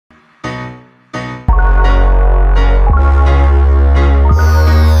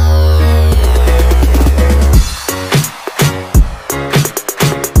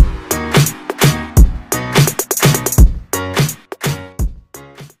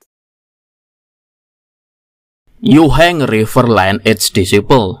Yuheng River and its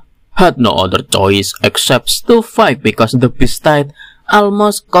disciple had no other choice except to fight because the beast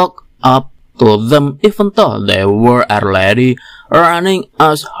almost caught up to them even though they were already running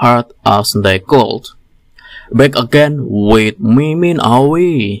as hard as they could. Back again with Mimin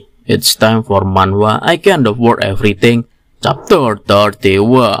Aoi. It's time for Manhua, I Can Devour Everything, Chapter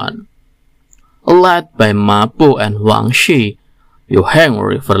 31. Led by Mapo and Wang Shi, Yuheng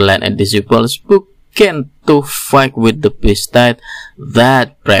Riverland and disciples began to fight with the beast that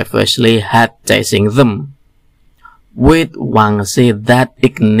previously had chasing them. With Wang Shi that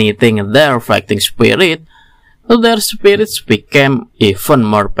igniting their fighting spirit, their spirits became even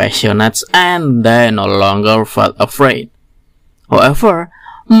more passionate and they no longer felt afraid. However,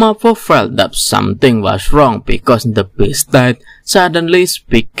 Mapo felt that something was wrong because the beast suddenly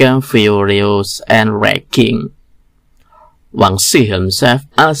became furious and raging. Wang Shi himself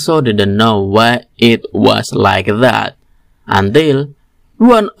also didn't know why it was like that, until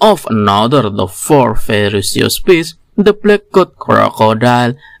one of another the four ferocious beasts, the black-coated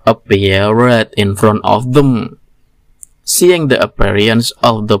crocodile, appeared in front of them. Seeing the appearance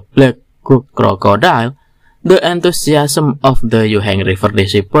of the black-coated crocodile, the enthusiasm of the Yuheng River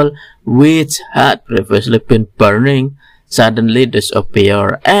disciple, which had previously been burning, suddenly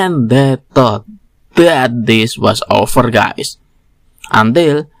disappeared, and they thought that this was over, guys.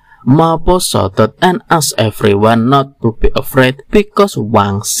 Until Mapo shouted and asked everyone not to be afraid because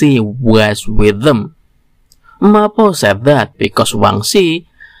Wang Shi was with them. Mapo said that because Wang Shi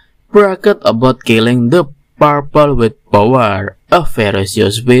bragged about killing the purple with power, a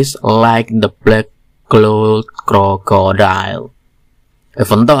ferocious beast like the black-clawed crocodile.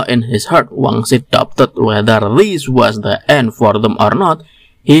 Even though in his heart Wang Shi doubted whether this was the end for them or not,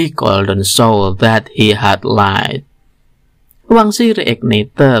 he couldn't show that he had lied. Wang Shi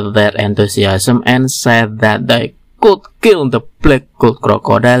reignited their enthusiasm and said that they could kill the black-clawed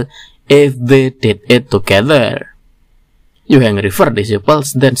crocodile if they did it together. Yuheng River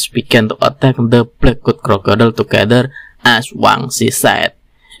disciples then began to attack the black-clawed crocodile together as Wang Shi said,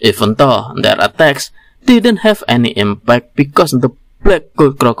 even though their attacks didn't have any impact because the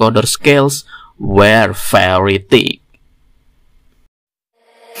black-clawed crocodile scales were very thick.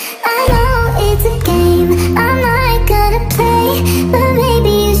 I know it's a game, I'm not gonna play, but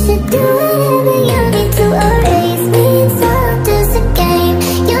maybe you should do whatever you need to erase me. It's all just a game,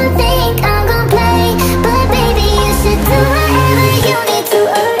 you think I'm gonna play, but baby you should do whatever you need to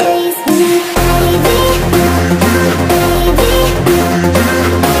erase me. Baby, baby,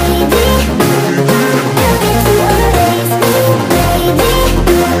 baby, you need to erase me. Baby,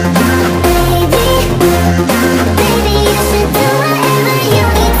 baby, baby, you should do whatever you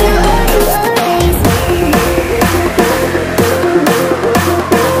need to erase me.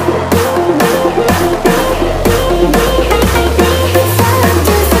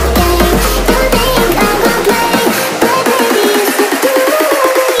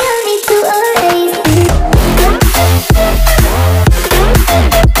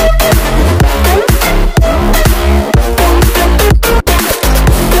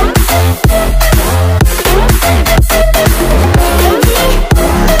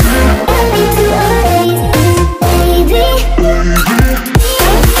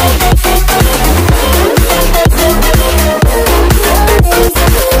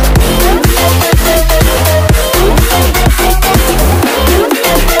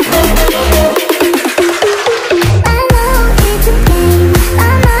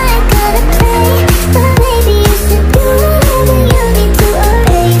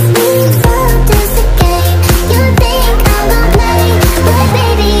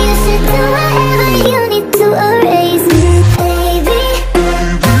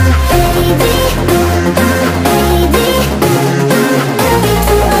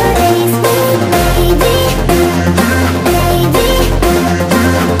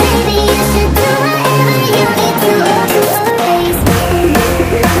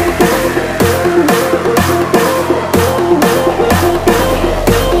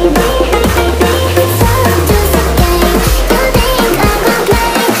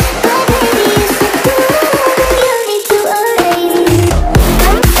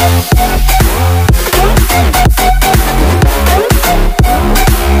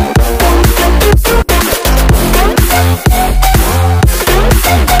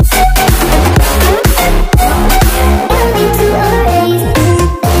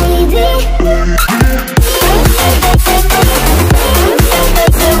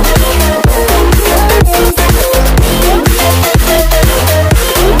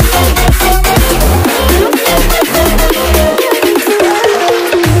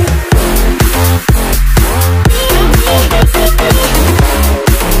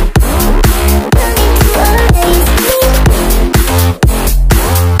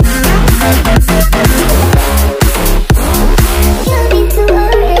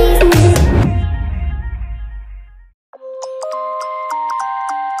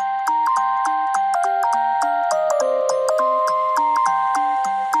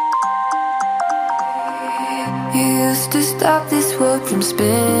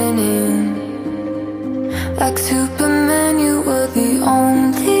 spinning. Like Superman, you were the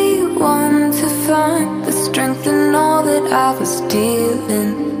only one to find the strength in all that I was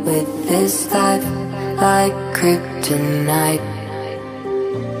dealing with. This life like kryptonite.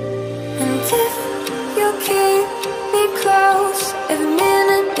 And if you keep me close, every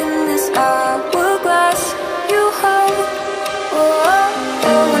minute in this hourglass you hold. Oh, oh,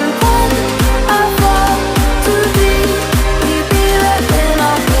 oh, and when I fall too deep, will you be there when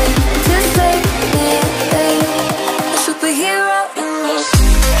I wake to save me? A superhero in me.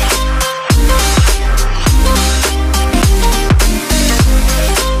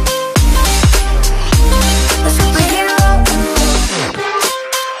 A superhero in me.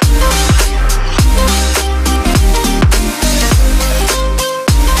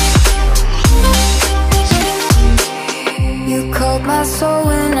 You caught my soul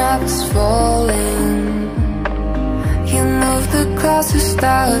when I was falling. You moved the clouds to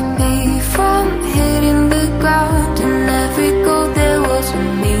stop me from hitting the ground. In every goal there was a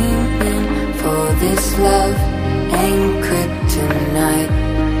meaning, for this love ain't kryptonite.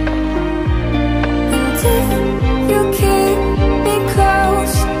 And if you keep me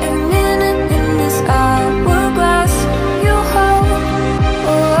close, every minute in this hourglass you hold.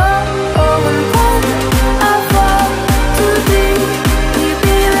 Oh, oh, oh, and when I fall too deep, will you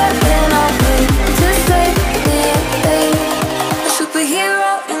be there when I wake to save me? A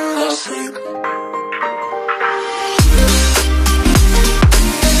superhero in me.